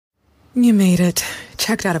You made it.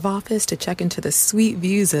 Checked out of office to check into the sweet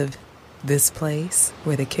views of this place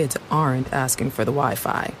where the kids aren't asking for the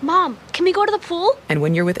Wi-Fi. Mom, can we go to the pool? And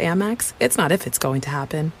when you're with Amex, it's not if it's going to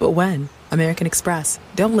happen, but when. American Express.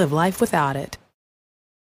 Don't live life without it.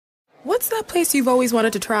 What's that place you've always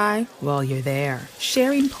wanted to try? Well, you're there,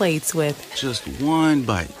 sharing plates with... Just one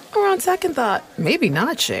bite. Or on second thought, maybe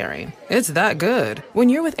not sharing. It's that good. When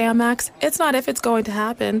you're with Amex, it's not if it's going to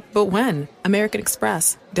happen, but when. American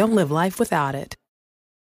Express. Don't live life without it.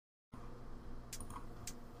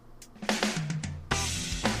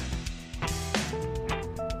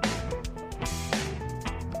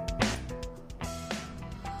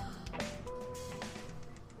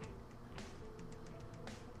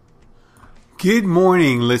 Good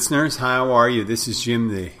morning, listeners. How are you? This is Jim,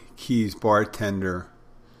 the Keys bartender.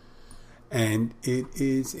 And it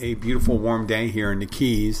is a beautiful warm day here in the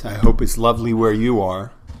Keys. I hope it's lovely where you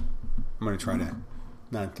are. I'm going to try to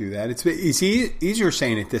not do that. It's easier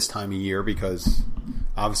saying it this time of year because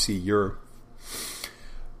obviously you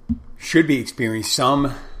should be experiencing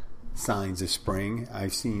some signs of spring.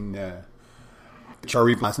 I've seen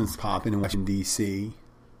cherry blossoms popping in Washington, D.C.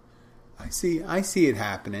 I see it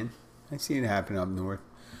happening. I see it happen up north.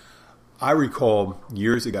 I recall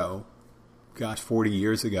years ago, 40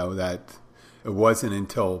 years ago, that it wasn't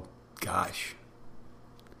until,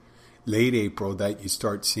 late April that you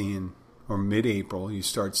start seeing, or mid-April, you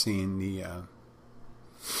start seeing the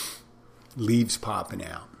leaves popping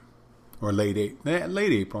out. Or late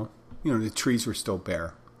April, the trees were still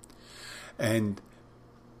bare. And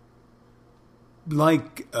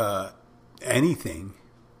like anything,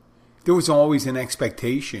 there was always an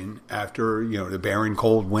expectation after, the barren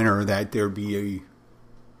cold winter that there'd be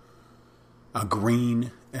a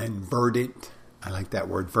green and verdant. I like that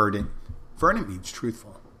word, verdant. Verdant means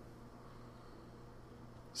truthful.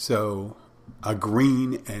 So, a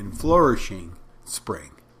green and flourishing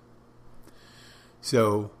spring.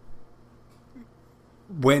 So,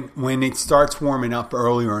 when it starts warming up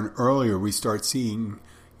earlier and earlier, we start seeing,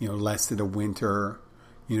 less of the winter.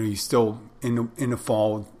 You still, in the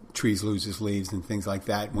fall, trees loses leaves and things like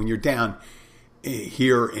that. When you're down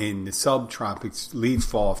here in the subtropics, leaves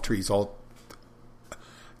fall off trees. All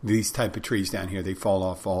these type of trees down here, they fall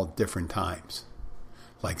off all different times.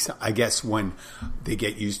 Like, I guess when they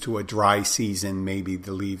get used to a dry season, maybe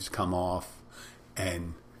the leaves come off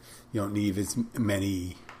and you don't need as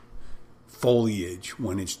many foliage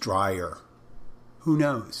when it's drier. Who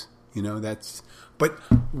knows? But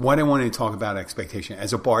what I wanted to talk about expectation.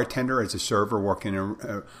 As a bartender, as a server working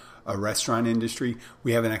in a restaurant industry,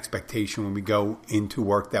 we have an expectation when we go into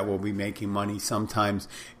work that we'll be making money. Sometimes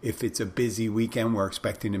if it's a busy weekend, we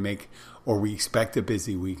expect a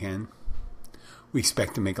busy weekend, we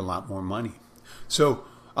expect to make a lot more money. So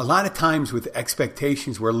a lot of times with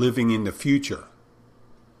expectations, we're living in the future.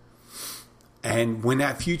 And when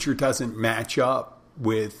that future doesn't match up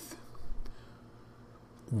with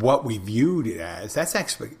what we viewed it as, that's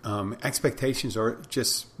expectations are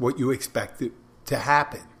just what you expect to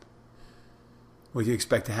happen. What you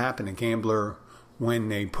expect to happen. A gambler, when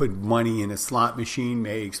they put money in a slot machine,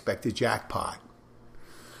 may expect a jackpot.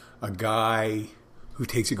 A guy who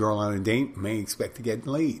takes a girl on a date may expect to get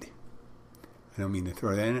laid. I don't mean to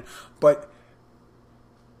throw that in, but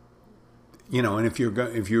and if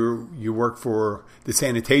you work for the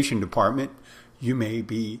sanitation department, you may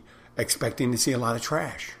be expecting to see a lot of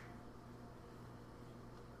trash,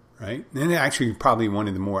 right? And actually probably one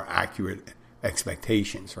of the more accurate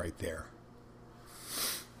expectations right there.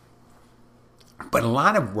 But a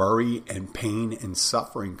lot of worry and pain and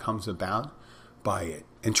suffering comes about by it,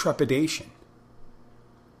 and trepidation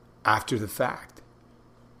after the fact.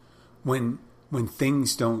 When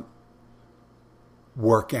things don't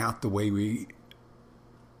work out the way we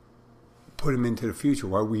put them into the future,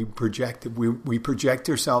 where we project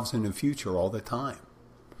ourselves in the future all the time.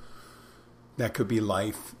 That could be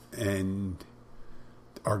life and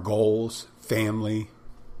our goals, family,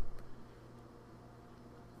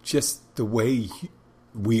 just the way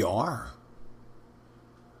we are.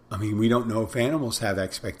 I mean, we don't know if animals have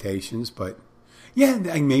expectations, but yeah,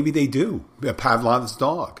 maybe they do. Pavlov's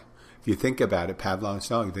dog. If you think about it, Pavlov's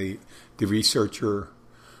dog, the researcher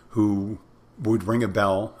who would ring a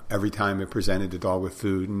bell every time it presented the dog with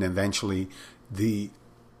food, and eventually the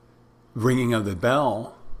ringing of the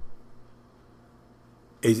bell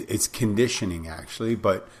it's conditioning actually,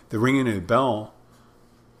 but the ringing of the bell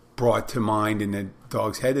brought to mind in the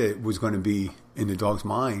dog's head, it was going to be in the dog's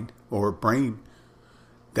mind or brain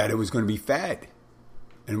that it was going to be fed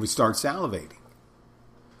and it would start salivating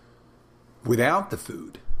without the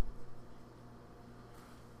food.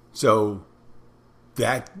 So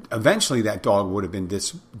that eventually that dog would have been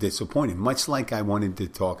disappointed, much like I wanted to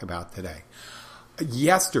talk about today.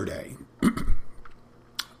 Yesterday,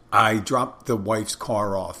 I dropped the wife's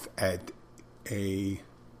car off at a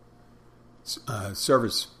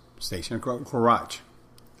service station, a garage.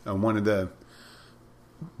 One of the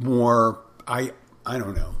more, I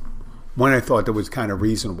don't know, one I thought that was kind of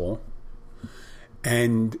reasonable.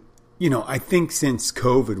 And, I think since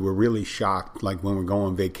COVID, we're really shocked, like when we go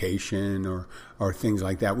on vacation or things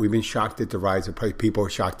like that. We've been shocked at the rise of price. People are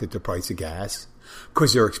shocked at the price of gas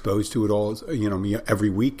because they're exposed to it all, every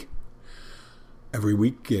week. Every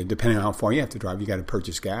week, depending on how far you have to drive, you got to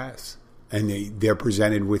purchase gas. And they're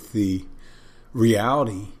presented with the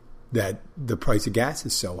reality that the price of gas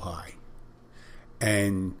is so high.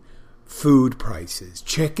 And food prices,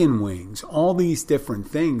 chicken wings, all these different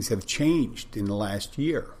things have changed in the last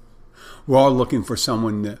year. We're all looking for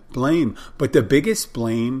someone to blame. But the biggest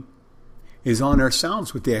blame is on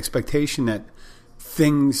ourselves with the expectation that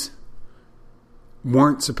things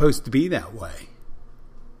weren't supposed to be that way.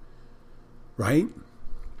 Right?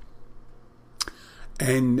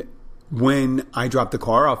 And when I dropped the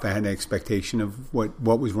car off, I had an expectation of what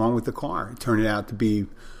was wrong with the car. It turned out to be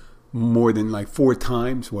more than like 4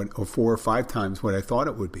 or 5 times what I thought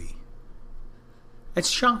it would be. That's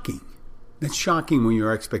shocking. That's shocking when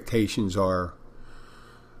your expectations are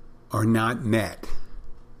not met.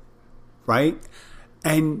 Right?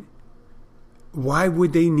 And why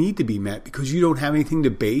would they need to be met? Because you don't have anything to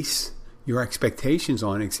base your expectations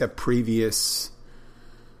on except previous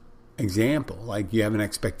example. Like you have an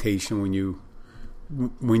expectation when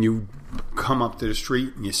you come up to the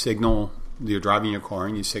street and you signal, you're driving your car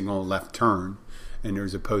and you signal a left turn and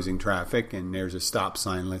there's opposing traffic and there's a stop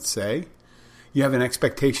sign, let's say. You have an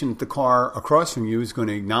expectation that the car across from you is going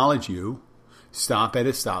to acknowledge you, stop at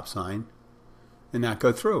a stop sign, and not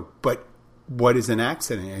go through. But what is an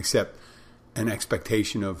accident except an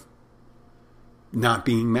expectation of not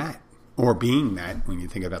being met? Or being met when you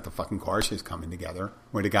think about the fucking cars just coming together,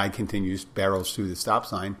 where the guy barrels through the stop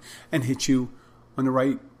sign and hits you on the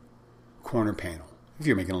right corner panel. If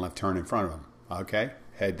you're making a left turn in front of him, okay?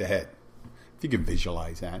 Head to head. If you can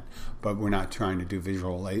visualize that. But we're not trying to do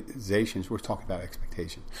visualizations. We're talking about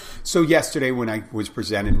expectations. So yesterday when I was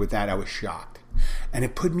presented with that, I was shocked. And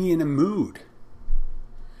it put me in a mood.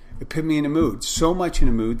 It put me in a mood. So much in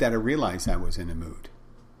a mood that I realized I was in a mood.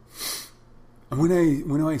 And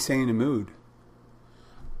when I say in a mood,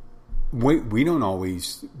 we don't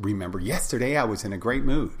always remember, yesterday I was in a great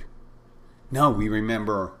mood. No, we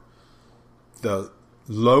remember the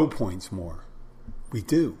low points more. We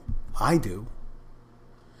do. I do.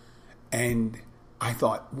 And I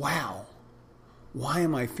thought, wow, why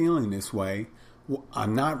am I feeling this way? Well,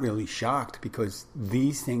 I'm not really shocked because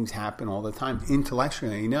these things happen all the time.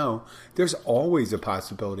 Intellectually, I know there's always a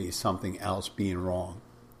possibility of something else being wrong.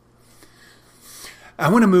 I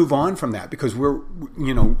want to move on from that because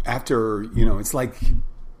it's like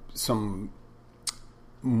some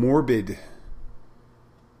morbid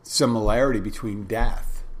similarity between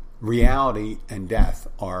death. Reality and death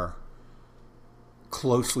are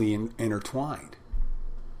closely intertwined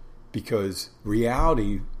because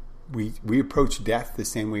reality, we approach death the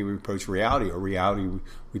same way we approach reality, or reality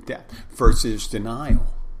with death. First is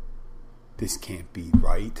denial. This can't be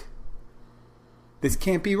right. This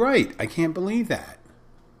can't be right. I can't believe that.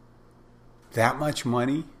 That much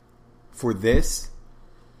money for this,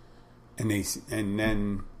 and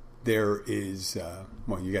then there is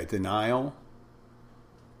you got denial,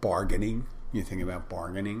 bargaining. You think about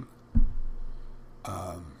bargaining,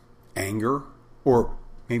 anger, or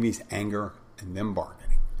maybe it's anger and then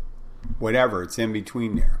bargaining. Whatever, it's in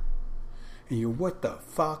between there. And you, what the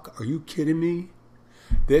fuck? Are you kidding me?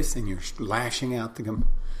 This, and you're lashing out to them.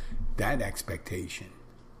 That expectation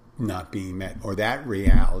not being met, or that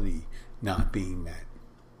reality not being met.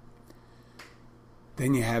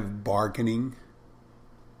 Then you have bargaining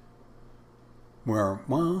where,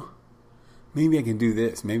 well, maybe I can do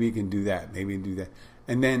this, maybe I can do that, maybe I can do that.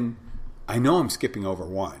 And then I know I'm skipping over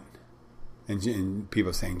one. And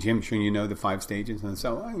people are saying, Jim, shouldn't you know the 5 stages? And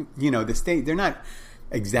so, the stage, they're not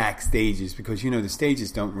exact stages because, the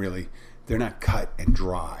stages they're not cut and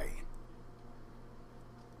dry.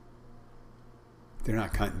 They're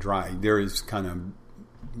not cut and dry. There is kind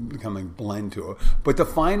of becoming blend to it. But the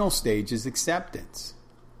final stage is acceptance.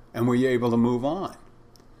 And where you're able to move on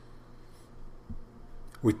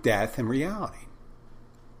with death and reality.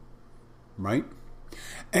 Right?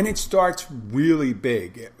 And it starts really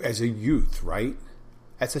big as a youth, right?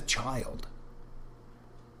 As a child.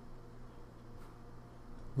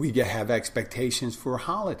 We have expectations for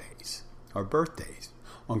holidays, our birthdays,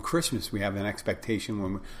 On Christmas, we have an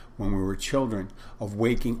expectation when we were children of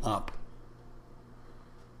waking up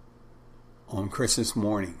on Christmas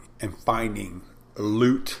morning and finding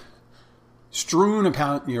loot strewn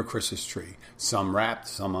about your Christmas tree. Some wrapped,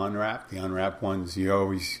 some unwrapped. The unwrapped ones,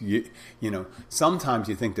 sometimes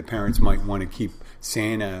you think the parents might want to keep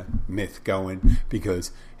Santa myth going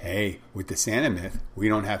because, hey, with the Santa myth, we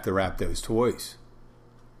don't have to wrap those toys.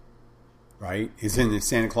 Right? Isn't the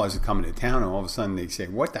Santa Claus is coming to town and all of a sudden they say,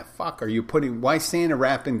 what the fuck are you why Santa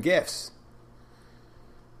wrapping gifts?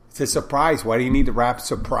 It's a surprise. Why do you need to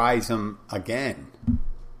surprise them again?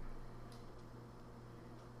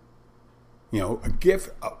 A gift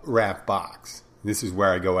wrap box, this is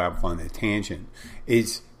where I go out on a tangent,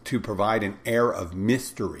 is to provide an air of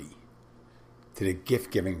mystery to the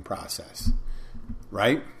gift-giving process.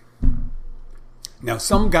 Right? Now,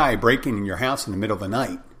 some guy breaking in your house in the middle of the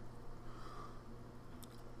night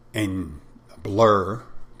and blur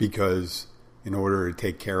because in order to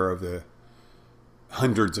take care of the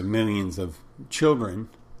hundreds of millions of children,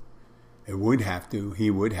 he would have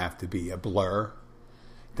to be a blur,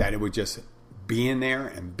 that it would just be in there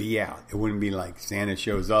and be out. It wouldn't be like Santa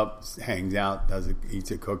shows up, hangs out,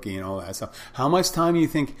 eats a cookie and all that stuff. How much time do you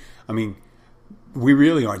think, we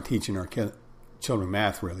really aren't teaching our children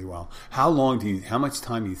math really well. How much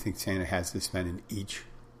time do you think Santa has to spend in each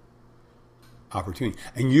opportunity?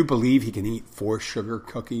 And you believe he can eat 4 sugar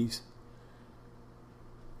cookies?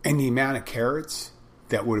 And the amount of carrots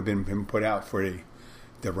that would have been put out for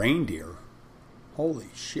the reindeer, holy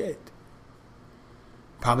shit.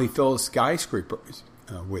 Probably fill skyscrapers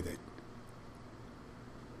with it.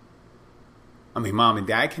 Mom and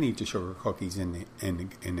Dad can eat the sugar cookies and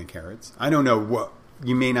the carrots. I don't know what,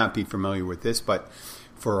 you may not be familiar with this, but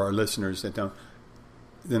for our listeners that don't,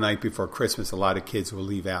 the night before Christmas, a lot of kids will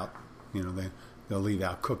leave out, they'll leave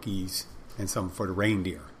out cookies and some for the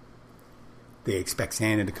reindeer. They expect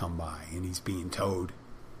Santa to come by, and he's being towed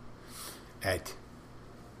at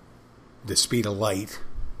the speed of light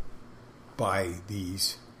by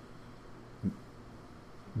these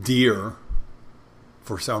deer,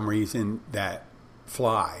 for some reason, that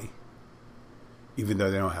fly, even though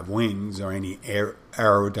they don't have wings or any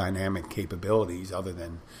aerodynamic capabilities other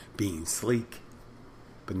than being sleek,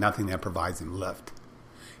 but nothing that provides them lift.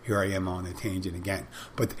 Here I am on a tangent again.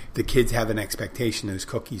 But the kids have an expectation those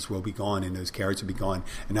cookies will be gone and those carrots will be gone.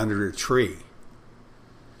 And under the tree,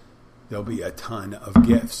 there'll be a ton of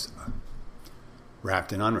gifts,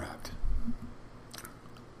 wrapped and unwrapped.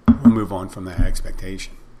 We'll move on from that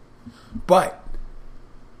expectation. But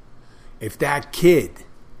if that kid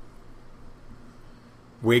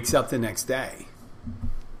wakes up the next day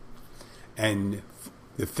and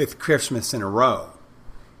the 5th Christmas in a row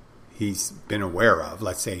he's been aware of,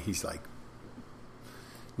 let's say he's like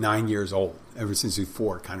 9 years old, ever since he's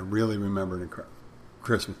 4, kind of really remembering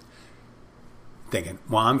Christmas, thinking,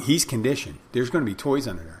 well, he's conditioned. There's going to be toys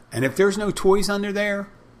under there. And if there's no toys under there,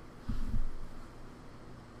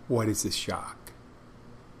 what is this shock?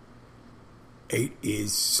 It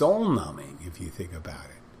is soul-numbing if you think about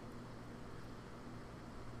it.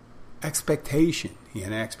 Expectation. He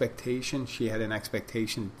had an expectation. She had an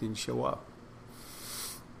expectation. It didn't show up.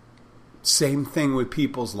 Same thing with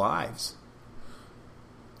people's lives.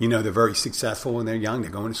 They're very successful when they're young.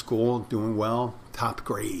 They're going to school, doing well, top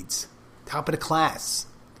grades, top of the class,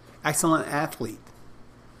 excellent athlete.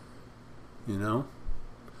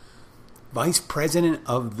 Vice president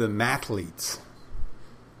of the mathletes,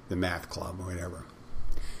 the math club or whatever.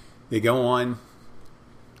 They go on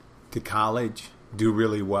to college, do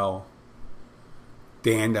really well.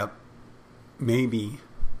 They end up maybe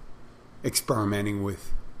experimenting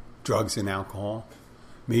with drugs and alcohol,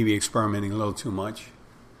 maybe experimenting a little too much.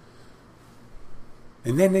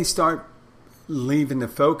 And then they start leaving the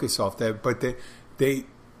focus off that, but they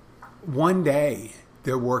one day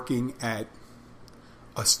they're working at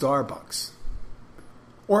a Starbucks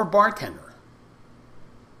or a bartender,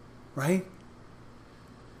 right?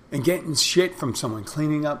 And getting shit from someone,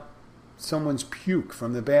 cleaning up someone's puke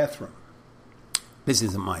from the bathroom. This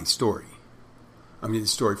isn't my story. It's a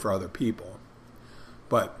story for other people.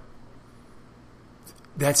 But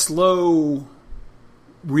that slow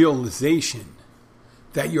realization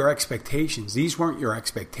that your expectations, these weren't your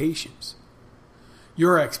expectations.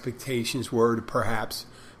 Your expectations were to perhaps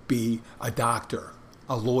be a doctor,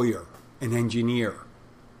 a lawyer, an engineer,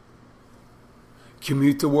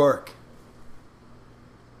 commute to work,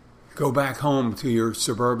 go back home to your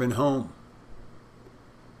suburban home,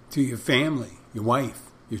 to your family, your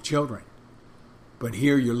wife, your children. But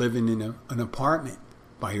here you're living in an apartment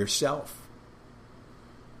by yourself,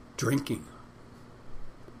 drinking,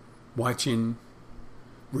 watching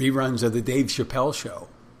reruns of the Dave Chappelle show.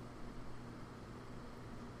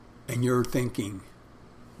 And you're thinking,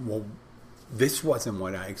 well, this wasn't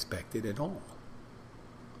what I expected at all.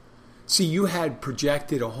 See, you had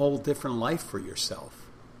projected a whole different life for yourself.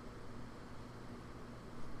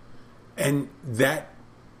 And that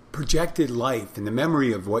projected life and the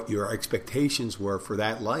memory of what your expectations were for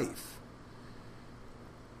that life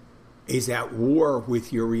is at war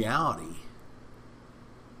with your reality.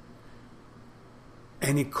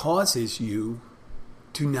 And it causes you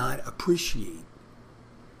to not appreciate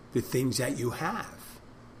the things that you have.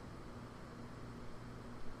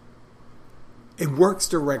 It works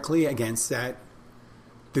directly against the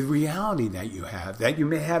reality that you have, that you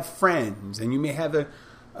may have friends and you may have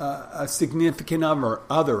a significant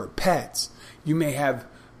other, pets. You may have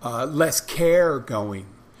less care going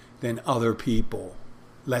than other people.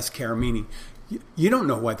 Less care meaning you don't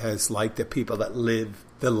know what that's like, the people that live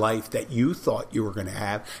the life that you thought you were going to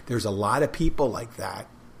have. There's a lot of people like that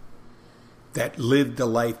live the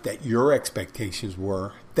life that your expectations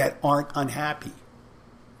were that aren't unhappy.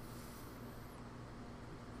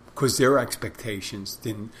 Because their expectations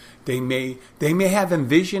didn't. They may have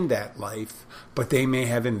envisioned that life, but they may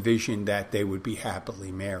have envisioned that they would be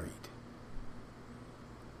happily married,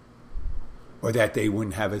 or that they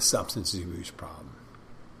wouldn't have a substance abuse problem,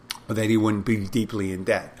 or that he wouldn't be deeply in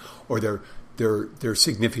debt, or their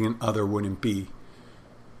significant other wouldn't be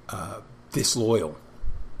disloyal.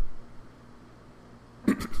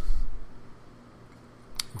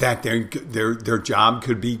 That their job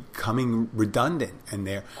could be becoming redundant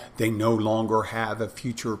and they no longer have a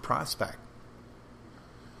future prospect.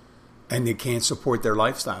 And they can't support their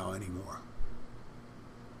lifestyle anymore.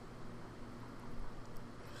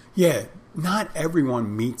 Yeah, not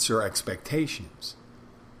everyone meets their expectations.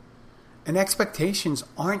 And expectations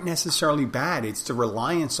aren't necessarily bad. It's the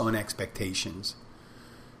reliance on expectations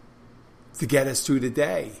to get us through the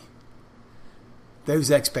day.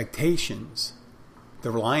 Those expectations,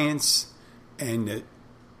 the reliance, and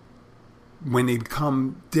when they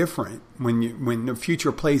become different, when the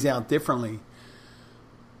future plays out differently,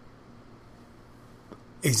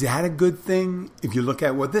 is that a good thing? If you look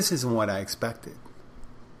at, well, this isn't what I expected.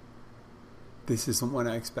 This isn't what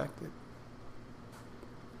I expected.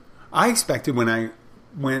 I expected when I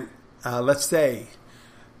went, let's say,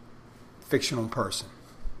 fictional person,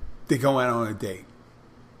 they go out on a date.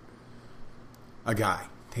 A guy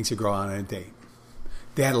takes a girl out on a date.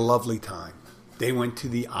 They had a lovely time. They went to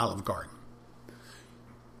the Olive Garden.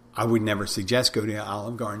 I would never suggest go to the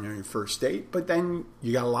Olive Garden on your first date, but then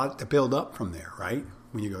you got a lot to build up from there, right?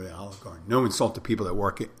 When you go to the Olive Garden. No insult to people that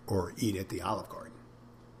work at or eat at the Olive Garden.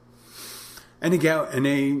 And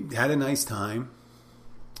they had a nice time.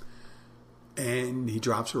 And he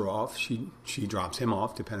drops her off. She drops him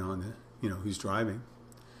off, depending on who's driving.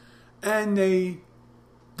 And they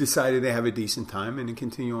decided they have a decent time and they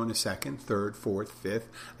continue on a second, third, fourth, fifth,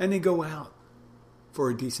 and they go out for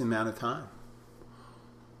a decent amount of time.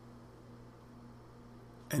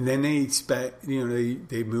 And then they expect,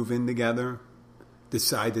 they move in together,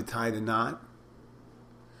 decide to tie the knot.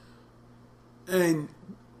 And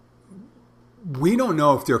we don't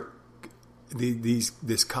know if they're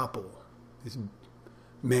this couple, this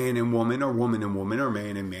man and woman, or woman and woman, or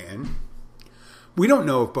man and man. We don't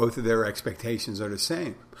know if both of their expectations are the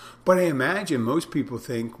same. But I imagine most people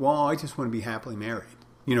think, well, I just want to be happily married.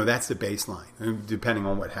 That's the baseline, depending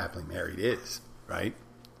on what happily married is, right?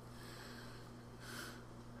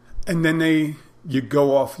 And then you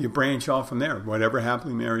branch off from there, whatever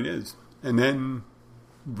happily married is. And then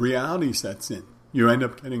reality sets in. You end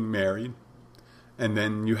up getting married. And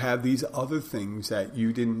then you have these other things that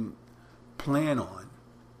you didn't plan on.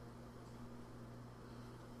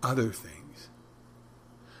 Other things.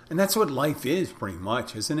 And that's what life is, pretty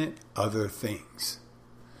much, isn't it? Other things.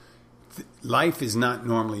 Life is not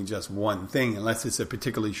normally just one thing, unless it's a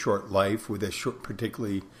particularly short life with a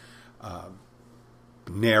particularly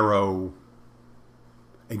narrow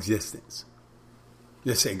existence.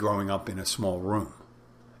 Just say growing up in a small room,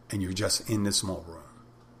 and you're just in the small room.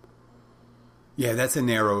 Yeah, that's a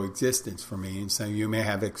narrow existence for me. And so you may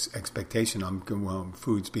have expectation.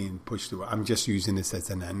 Food's being pushed through. I'm just using this as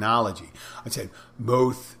an analogy. I said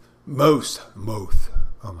most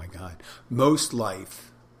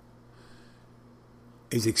life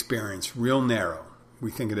is experienced real narrow.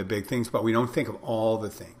 We think of the big things, but we don't think of all the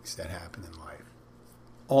things that happen in life.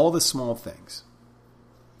 All the small things.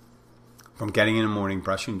 From getting in the morning,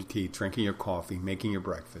 brushing your teeth, drinking your coffee, making your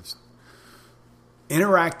breakfast,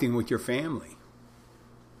 interacting with your family,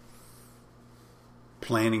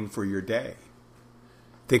 planning for your day.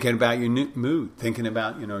 Thinking about your mood, thinking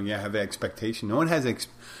about, you have expectation. No one has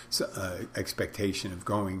expectation of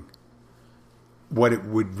growing, what it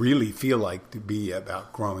would really feel like to be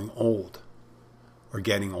about growing old or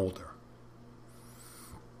getting older.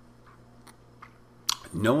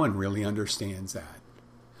 No one really understands that.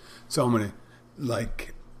 So I'm going to,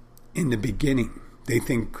 in the beginning, they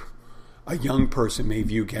think a young person may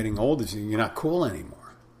view getting old as you're not cool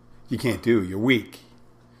anymore. You can't do, you're weak.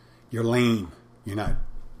 You're lame. You're not,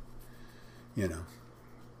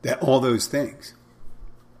 that all those things.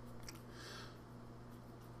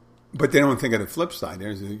 But they don't think of the flip side.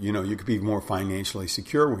 There's, you could be more financially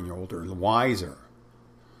secure when you're older, wiser,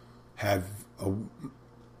 have a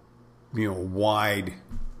wide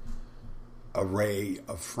array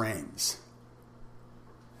of friends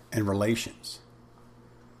and relations.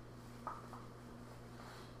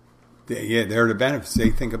 They're the benefits.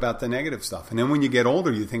 They think about the negative stuff. And then when you get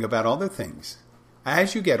older, you think about other things.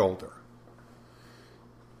 As you get older,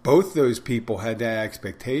 both those people had their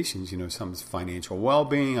expectations. Some's financial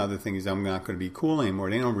well-being, other things, I'm not going to be cool anymore.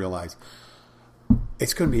 They don't realize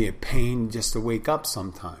it's going to be a pain just to wake up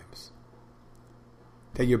sometimes.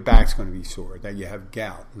 That your back's going to be sore, that you have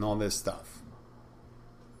gout and all this stuff.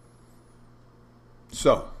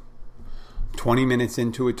 So, 20 minutes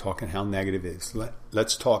into it, talking how negative it is.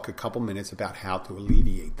 Let's talk a couple minutes about how to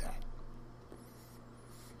alleviate that.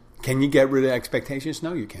 Can you get rid of expectations?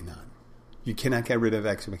 No, you cannot. You cannot get rid of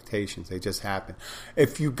expectations. They just happen.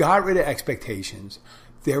 If you got rid of expectations,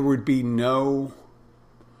 there would be no...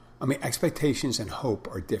 expectations and hope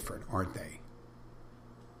are different, aren't they?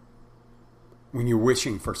 When you're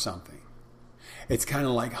wishing for something. It's kind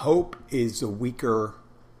of like hope is a weaker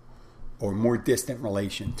or more distant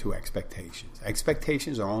relation to expectations.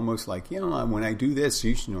 Expectations are almost like, when I do this,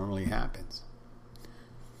 usually normally happens.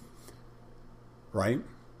 Right?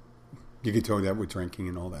 You could throw that with drinking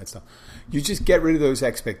and all that stuff. You just get rid of those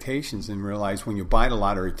expectations and realize when you buy the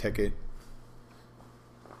lottery ticket,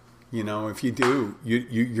 if you do,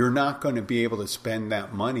 you're not going to be able to spend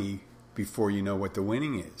that money before you know what the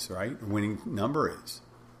winning is, right? The winning number is.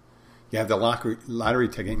 You have the lottery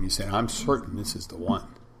ticket and you say, I'm certain this is the one.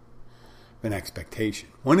 An expectation.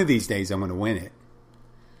 One of these days I'm going to win it.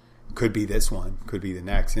 Could be this one, could be the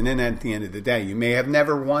next. And then at the end of the day, you may have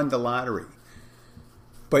never won the lottery.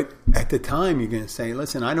 But at the time, you're going to say,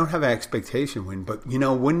 listen, I don't have an expectation win, but,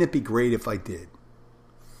 wouldn't it be great if I did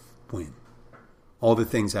win? All the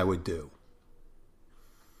things I would do.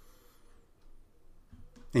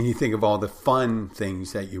 And you think of all the fun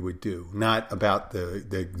things that you would do, not about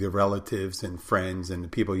the relatives and friends and the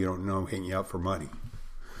people you don't know hitting you up for money.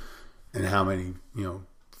 And how many,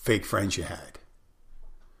 fake friends you had.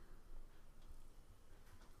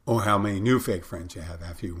 Or how many new fake friends you have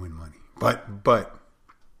after you win money. But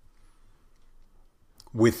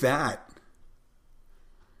with that,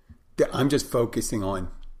 I'm just focusing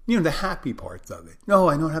on, the happy parts of it. No,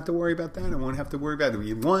 I don't have to worry about that. I won't have to worry about it. We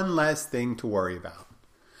have one last thing to worry about.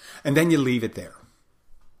 And then you leave it there.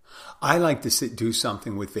 I like to do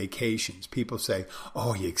something with vacations. People say,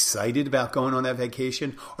 are you excited about going on that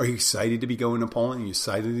vacation? Are you excited to be going to Poland? Are you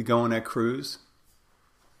excited to go on that cruise?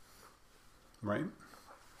 Right?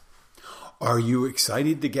 Are you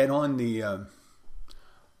excited to get on the,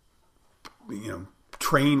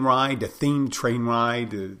 train ride, the themed train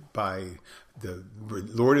ride by the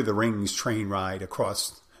Lord of the Rings train ride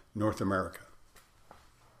across North America?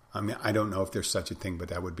 I don't know if there's such a thing, but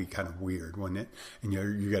that would be kind of weird, wouldn't it? And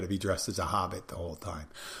you got to be dressed as a hobbit the whole time.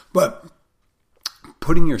 But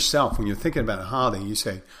putting yourself, when you're thinking about a holiday, you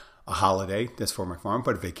say, a holiday, that's for my farm,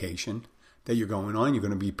 but a vacation that you're going on, you're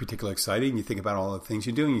going to be particularly excited, and you think about all the things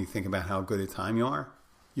you're doing, you think about how good a time you're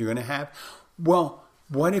going to have. Well,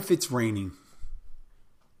 what if it's raining?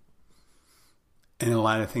 And a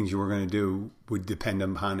lot of things you were going to do would depend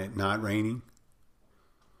upon it not raining,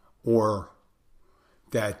 or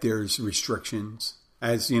that there's restrictions.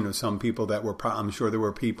 As some people that were, I'm sure there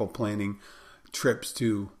were people planning trips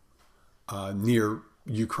to near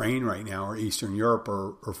Ukraine right now or Eastern Europe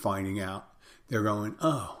are finding out. They're going,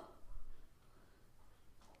 I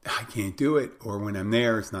can't do it. Or when I'm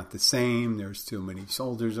there, it's not the same. There's too many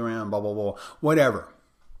soldiers around, blah, blah, blah, whatever.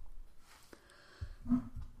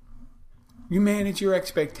 You manage your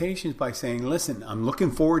expectations by saying, listen, I'm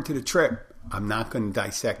looking forward to the trip. I'm not going to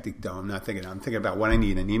dissect it, though. I'm thinking about what I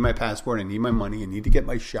need. I need my passport. I need my money. I need to get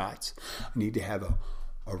my shots. I need to have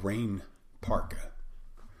a rain parka.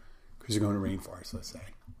 Because you're going to rainforest, let's say.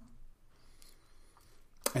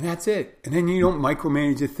 And that's it. And then you don't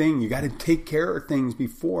micromanage a thing. You got to take care of things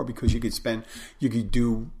before, because you could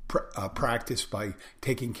do practice by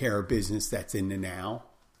taking care of business that's in the now.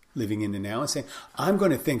 living in the now and saying, I'm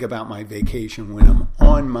going to think about my vacation when I'm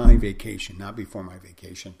on my vacation, not before my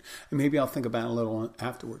vacation. And maybe I'll think about it a little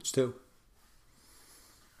afterwards too.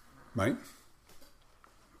 Right?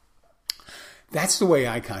 That's the way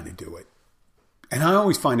I kind of do it. And I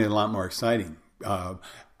always find it a lot more exciting.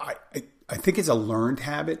 I think it's a learned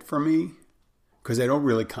habit for me because I don't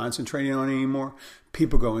really concentrate on it anymore.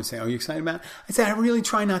 People go and say, are you excited about it? I say, I really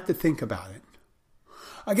try not to think about it.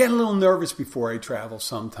 I get a little nervous before I travel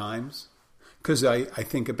sometimes because I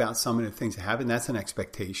think about some of the things that happen. That's an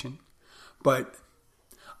expectation. But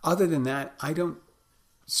other than that, I don't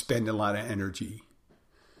spend a lot of energy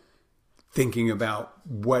thinking about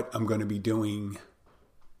what I'm going to be doing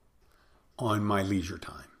on my leisure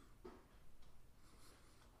time.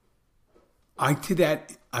 I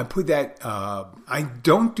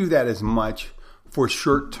don't do that as much for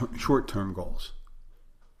short-term goals.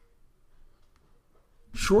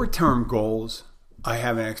 Short-term goals, I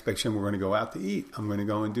have an expectation we're going to go out to eat. I'm going to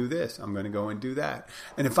go and do this. I'm going to go and do that.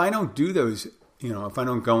 And if I don't do those, if I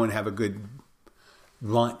don't go and have a good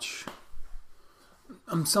lunch,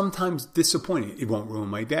 I'm sometimes disappointed. It won't ruin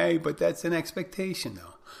my day, but that's an expectation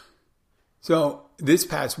though. So this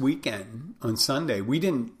past weekend on Sunday, we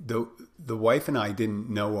didn't, the wife and I didn't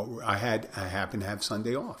know what I happened to have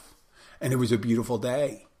Sunday off. And it was a beautiful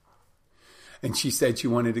day. And she said she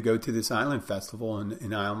wanted to go to this island festival in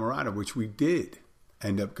Islamorada, which we did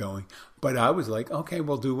end up going. But I was like, okay,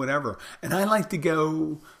 we'll do whatever. And I like to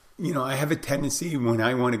go, I have a tendency when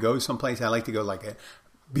I want to go someplace, I like to go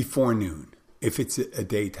before noon. If it's a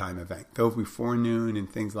daytime event, go before noon and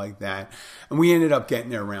things like that. And we ended up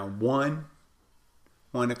getting there around 1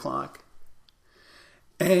 o'clock.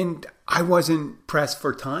 And I wasn't pressed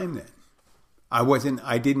for time then.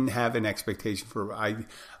 I didn't have an expectation for, I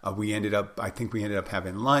think we ended up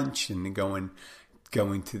having lunch and going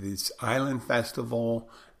to this island festival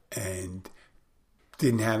and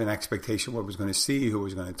didn't have an expectation what I was going to see, who I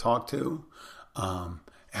was going to talk to,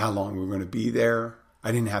 how long we were going to be there.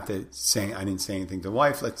 I didn't say anything to the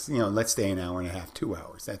wife. Let's stay an hour and a half, 2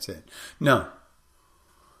 hours. That's it. No.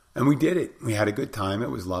 And we did it. We had a good time. It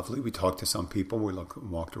was lovely. We talked to some people. We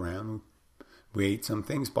walked around. We ate some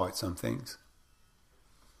things, bought some things.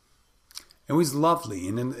 It was lovely.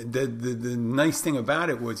 And then the nice thing about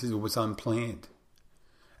it was it was unplanned.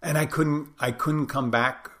 And I couldn't come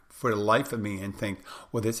back for the life of me and think,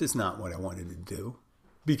 well, this is not what I wanted to do.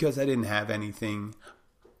 Because I didn't have anything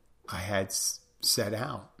I had set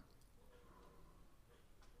out.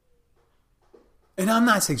 And I'm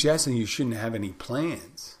not suggesting you shouldn't have any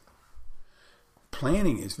plans.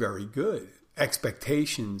 Planning is very good.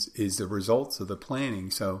 Expectations is the results of the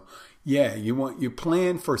planning. So, yeah, you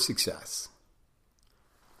plan for success,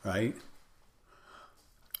 right?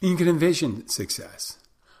 You can envision success,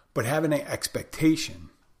 but having an expectation,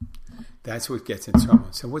 that's what gets in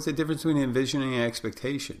trouble. So, what's the difference between envisioning and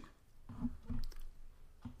expectation?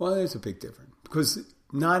 Well, there's a big difference because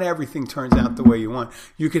not everything turns out the way you want.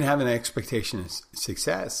 You can have an expectation of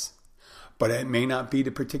success, but it may not be the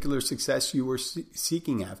particular success you were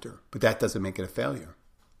seeking after. But that doesn't make it a failure.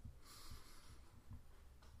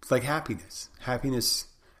 It's like happiness. Happiness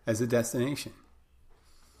as a destination.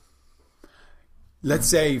 Let's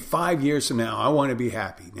say 5 years from now, I want to be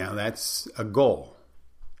happy. Now, that's a goal.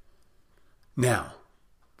 Now,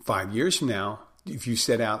 5 years from now, if you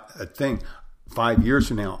set out a thing, 5 years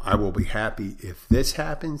from now, I will be happy if this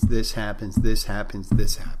happens, this happens, this happens,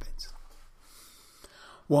 this happens.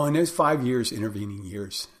 Well, in those 5 years, intervening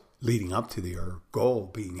years, leading up to your goal,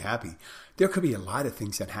 being happy, there could be a lot of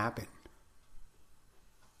things that happen.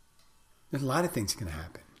 There's a lot of things can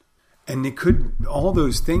happen. And it could, all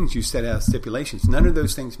those things you set out stipulations, none of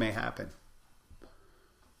those things may happen.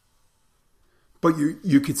 But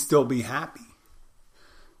you could still be happy.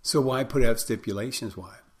 So why put out stipulations?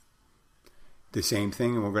 Why? The same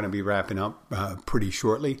thing, and we're going to be wrapping up pretty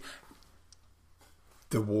shortly.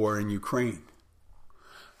 The war in Ukraine.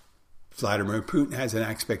 Vladimir Putin has an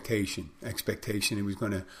expectation he was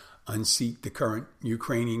going to unseat the current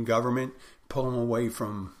Ukrainian government, pull him away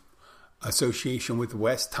from association with the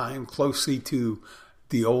West, tie him closely to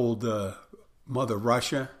the old mother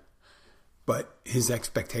Russia. But his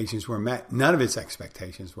expectations were met. None of his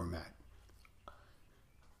expectations were met.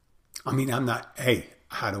 I mean,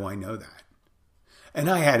 how do I know that? And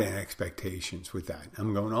I had expectations with that.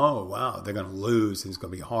 I'm going, oh, wow, they're going to lose. It's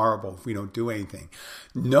going to be horrible if we don't do anything.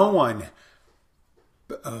 No one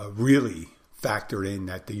really factored in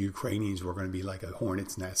that the Ukrainians were going to be like a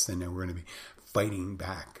hornet's nest and they were going to be fighting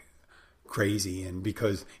back crazy. And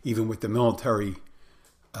because even with the military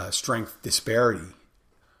strength disparity,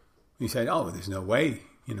 you said, oh, there's no way,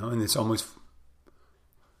 and it's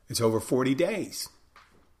It's over 40 days.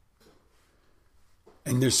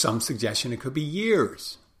 And there's some suggestion it could be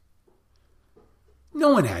years. No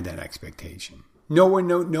one had that expectation. No one,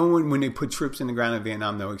 when they put troops in the ground in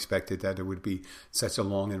Vietnam, no one expected that it would be such a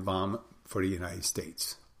long involvement for the United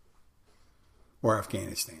States or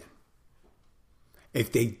Afghanistan.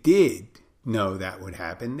 If they did know that would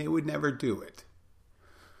happen, they would never do it.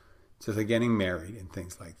 So they're getting married and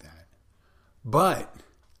things like that. But,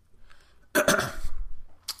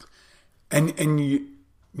 and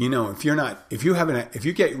you know, if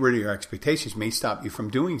you get rid of your expectations, it may stop you from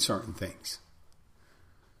doing certain things.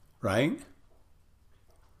 Right?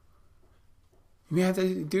 You may have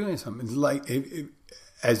to do something. It's like,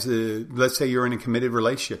 let's say you're in a committed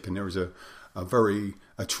relationship and there was a very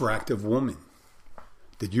attractive woman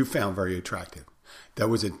that you found very attractive, that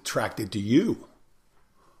was attracted to you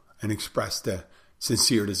and expressed a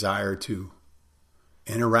sincere desire to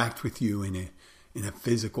interact with you in a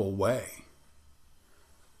physical way.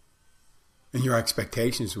 And your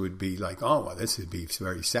expectations would be like, oh, well, this would be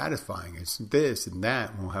very satisfying. It's this and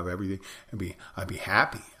that. We'll have everything. I'd be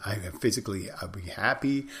happy. I'd be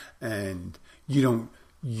happy. And you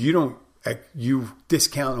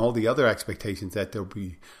discount all the other expectations that there'll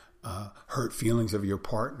be hurt feelings of your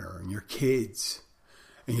partner and your kids,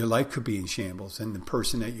 and your life could be in shambles. And the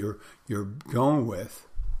person that you're going with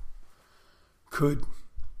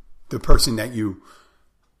the person that you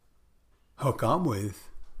hook up with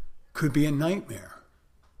could be a nightmare.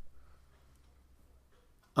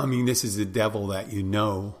 I mean, this is the devil that you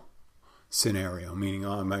know scenario, meaning,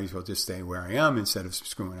 I might as well just stay where I am instead of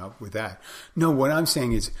screwing up with that. No, what I'm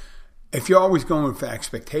saying is, if you're always going for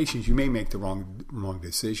expectations, you may make the wrong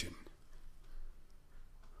decision.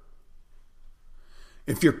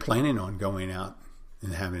 If you're planning on going out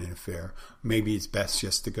and having an affair, maybe it's best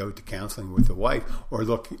just to go to counseling with the wife or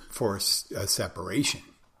look for a separation.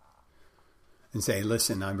 And say,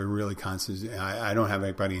 listen, I've been really conscious. I don't have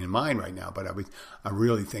anybody in mind right now, but I'm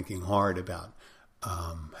really thinking hard about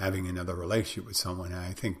having another relationship with someone. And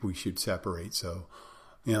I think we should separate. So,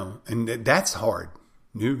 and that's hard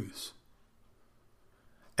news.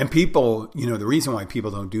 And people, the reason why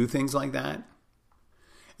people don't do things like that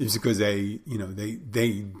is because they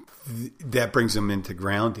that brings them into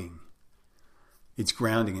grounding. It's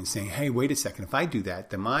grounding and saying, hey, wait a second. If I do that,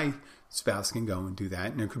 then my spouse can go and do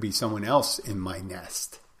that, and there could be someone else in my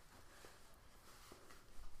nest.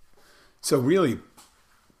 So really,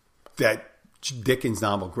 that Dickens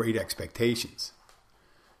novel, Great Expectations,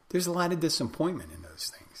 there's a lot of disappointment in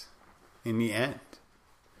those things in the end,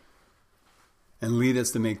 and lead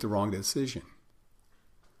us to make the wrong decision.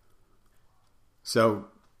 So,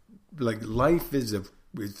 like, life is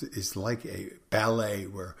like a ballet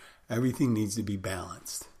where everything needs to be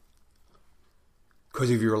balanced. Because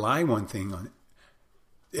if you rely one thing on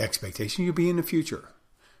the expectation, you'll be in the future.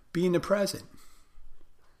 Be in the present.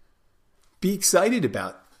 Be excited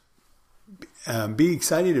about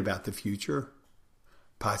the future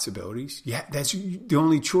possibilities. Yeah, that's the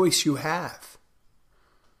only choice you have.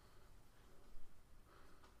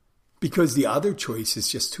 Because the other choice is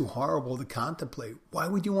just too horrible to contemplate. Why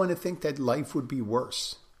would you want to think that life would be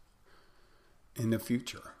worse in the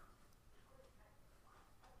future?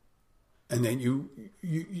 And then you,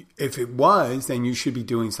 if it was, then you should be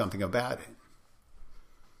doing something about it.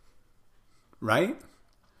 Right?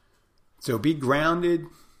 So be grounded,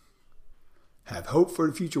 have hope for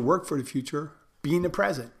the future, work for the future, be in the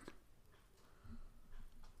present.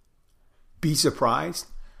 Be surprised.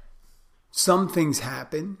 Some things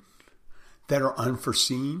happen that are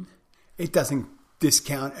unforeseen. It doesn't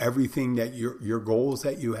discount everything that your goals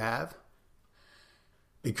that you have.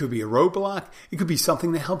 It could be a roadblock. It could be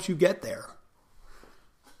something that helps you get there.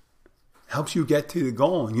 Helps you get to the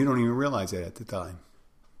goal and you don't even realize it at the time.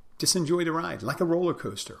 Just enjoy the ride, like a roller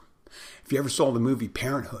coaster. If you ever saw the movie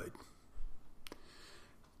Parenthood,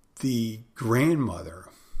 the grandmother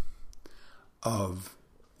of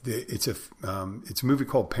it's a movie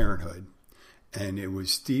called Parenthood, and it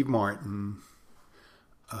was Steve Martin,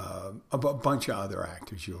 a bunch of other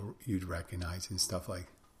actors you'd recognize and stuff like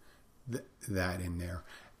that in there.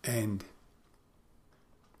 And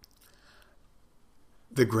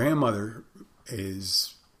the grandmother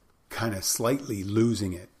is kind of slightly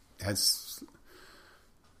losing it. Has,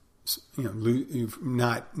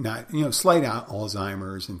 not slight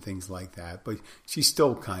Alzheimer's and things like that, but she's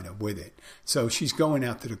still kind of with it. So she's going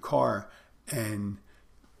out to the car, and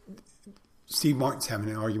Steve Martin's having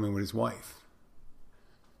an argument with his wife.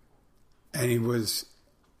 And it was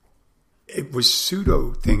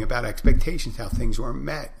pseudo thing about expectations, how things weren't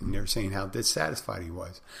met. And they're saying how dissatisfied he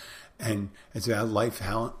was. And it's about life,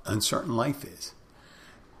 how uncertain life is.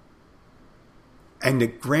 And the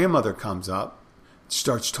grandmother comes up,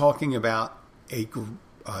 starts talking about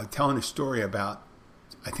telling a story about,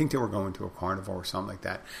 I think they were going to a carnival or something like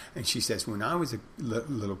that. And she says, when I was a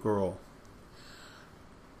little girl,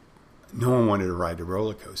 no one wanted to ride the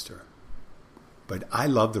roller coaster. But I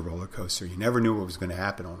loved the roller coaster. You never knew what was going to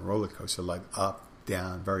happen on a roller coaster, like up,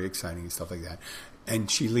 down, very exciting and stuff like that.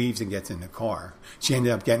 And she leaves and gets in the car. She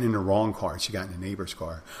ended up getting in the wrong car. She got in the neighbor's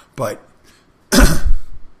car. But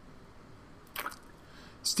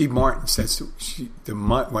Steve Martin says, the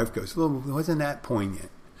wife goes, well, wasn't that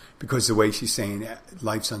poignant? Because the way she's saying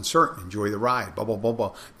life's uncertain, enjoy the ride, blah, blah, blah,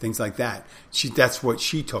 blah, things like that. That's what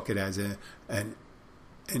she took it as a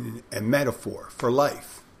metaphor for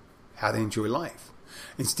life. How to enjoy life.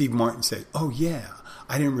 And Steve Martin said, oh yeah,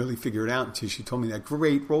 I didn't really figure it out until she told me that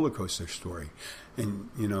great roller coaster story and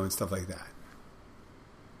and stuff like that.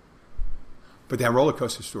 But that roller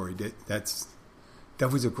coaster story, that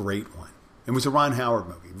was a great one. It was a Ron Howard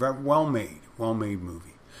movie, very well made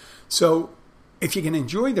movie. So if you can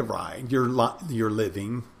enjoy the ride, you're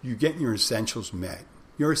living, you're getting your essentials met.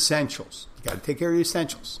 Your essentials. You got to take care of your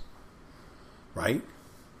essentials. Right?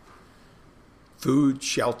 Food,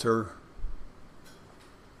 shelter,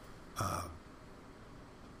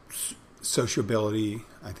 sociability.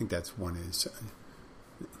 I think that's one is,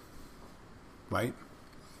 right?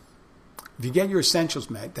 If you get your essentials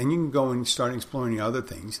met, then you can go and start exploring other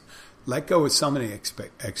things. Let go of some of the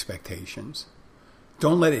expectations.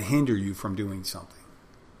 Don't let it hinder you from doing something.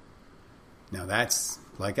 Now that's,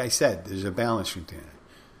 like I said, there's a balance between it.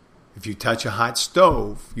 If you touch a hot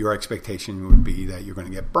stove, your expectation would be that you're going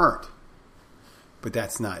to get burnt. But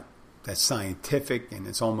that's scientific and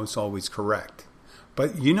it's almost always correct.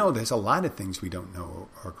 But there's a lot of things we don't know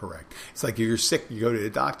are correct. It's like if you're sick, you go to the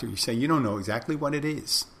doctor, you say you don't know exactly what it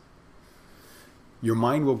is. Your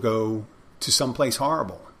mind will go to someplace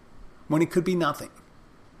horrible when it could be nothing.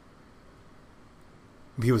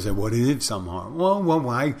 People say, what is some harm? Well,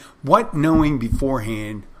 why? What knowing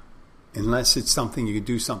beforehand, unless it's something you can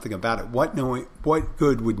do something about it, what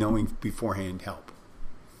good would knowing beforehand help?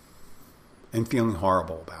 And feeling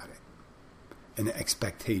horrible about it. An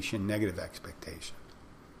expectation, negative expectation.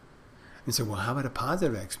 And so, well, how about a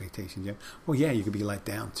positive expectation, Jim? Well, yeah, you could be let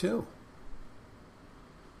down too.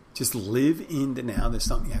 Just live in the now. There's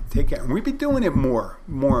something you have to take care of. And we've been doing it more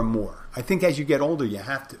and more. I think as you get older, you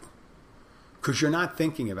have to. Because you're not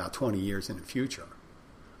thinking about 20 years in the future.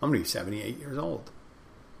 I'm going to be 78 years old.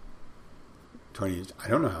 20 years. I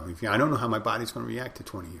don't know how my body's going to react to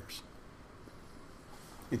 20 years.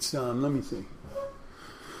 It's let me see.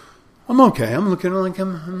 I'm okay. I'm looking like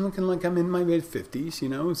I'm in my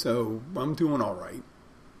mid-50s, so I'm doing all right.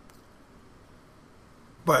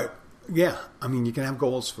 But yeah, I mean, you can have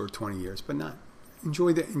goals for 20 years, but not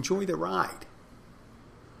enjoy the ride.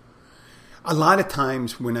 A lot of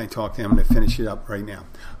times when I talk, I'm going to finish it up right now.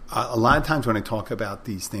 A lot of times when I talk about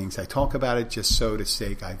these things, I talk about it just so to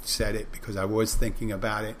sake. I've said it because I was thinking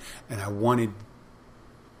about it and I wanted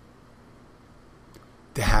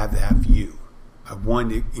to have that view. I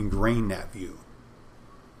wanted to ingrain that view.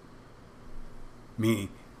 Meaning,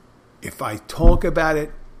 if I talk about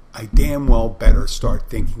it, I damn well better start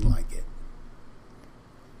thinking like it.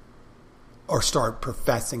 Or start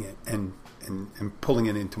professing it and pulling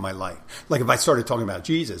it into my life. Like if I started talking about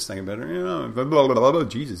Jesus, thinking about blah, blah, blah, blah,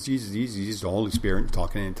 Jesus, the Holy Spirit,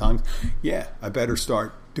 talking in tongues. Yeah, I better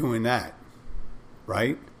start doing that.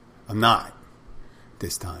 Right? I'm not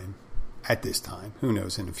this time. At this time. Who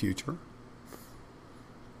knows in the future?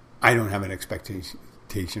 I don't have an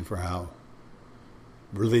expectation for how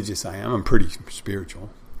religious I am. I'm pretty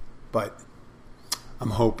spiritual. But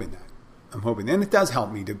I'm hoping that. And it does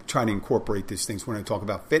help me to try to incorporate these things. When I talk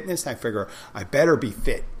about fitness, I figure I better be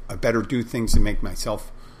fit. I better do things to make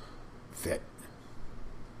myself fit.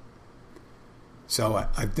 So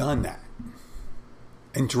I've done that.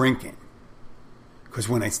 And drinking. Because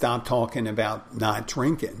when I stop talking about not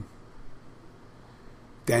drinking,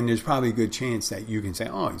 then there's probably a good chance that you can say,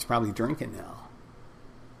 oh, he's probably drinking now.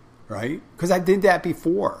 Right? Because I did that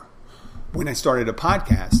before. When I started a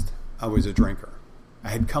podcast, I was a drinker. I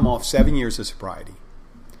had come off 7 years of sobriety.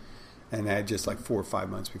 And I had just like 4 or 5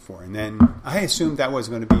 months before. And then I assumed that was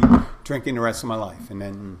going to be drinking the rest of my life. And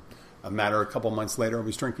then a couple months later, I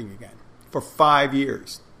was drinking again. For 5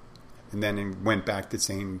 years. And then it went back to the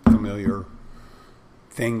same familiar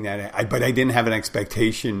thing but I didn't have an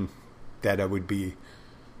expectation that I would be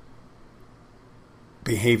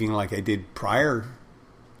behaving like I did prior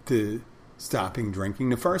to stopping drinking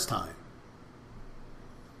the first time.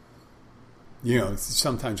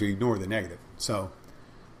 Sometimes we ignore the negative. So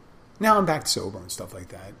now I'm back sober and stuff like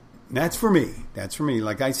that. That's for me. That's for me.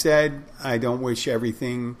 Like I said, I don't wish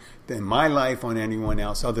everything in my life on anyone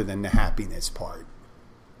else other than the happiness part,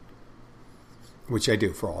 which I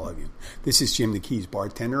do for all of you. This is Jim the Keys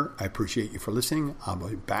Bartender. I appreciate you for listening. I'll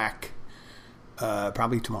be back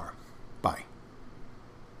probably tomorrow. Bye.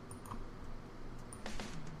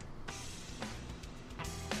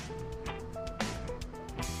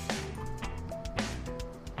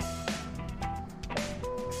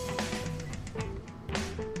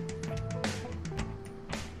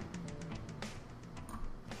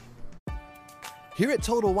 Here at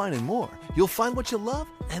Total Wine & More, you'll find what you love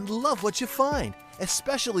and love what you find,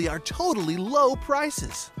 especially our totally low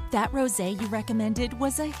prices. That rosé you recommended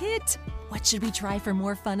was a hit. What should we try for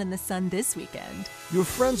more fun in the sun this weekend? Your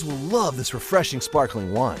friends will love this refreshing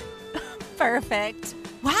sparkling wine. Perfect.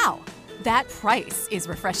 Wow, that price is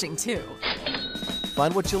refreshing too.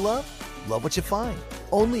 Find what you love what you find.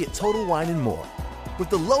 Only at Total Wine & More.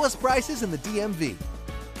 With the lowest prices in the DMV.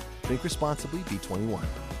 Drink responsibly, B21.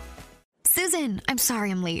 Susan, I'm sorry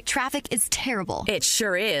I'm late. Traffic is terrible. It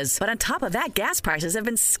sure is. But on top of that, gas prices have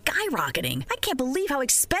been skyrocketing. I can't believe how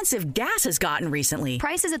expensive gas has gotten recently.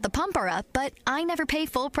 Prices at the pump are up, but I never pay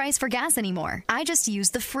full price for gas anymore. I just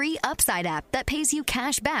use the free Upside app that pays you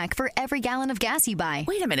cash back for every gallon of gas you buy.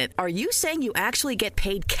 Wait a minute. Are you saying you actually get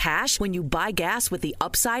paid cash when you buy gas with the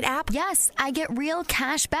Upside app? Yes, I get real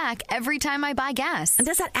cash back every time I buy gas. And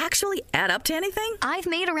does that actually add up to anything? I've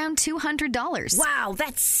made around $200. Wow,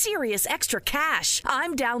 that's serious extra cash.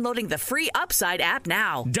 I'm downloading the free Upside app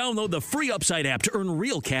now. Download the free Upside app to earn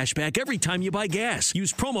real cash back every time you buy gas.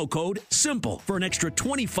 Use promo code SIMPLE for an extra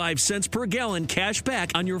 25 cents per gallon cash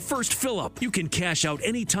back on your first fill-up. You can cash out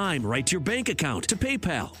anytime right to your bank account, to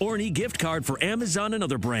PayPal, or an e-gift card for Amazon and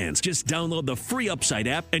other brands. Just download the free Upside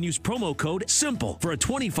app and use promo code SIMPLE for a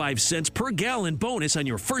 25 cents per gallon bonus on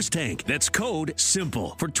your first tank. That's code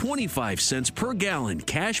SIMPLE for 25 cents per gallon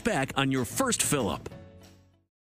cash back on your first fill-up.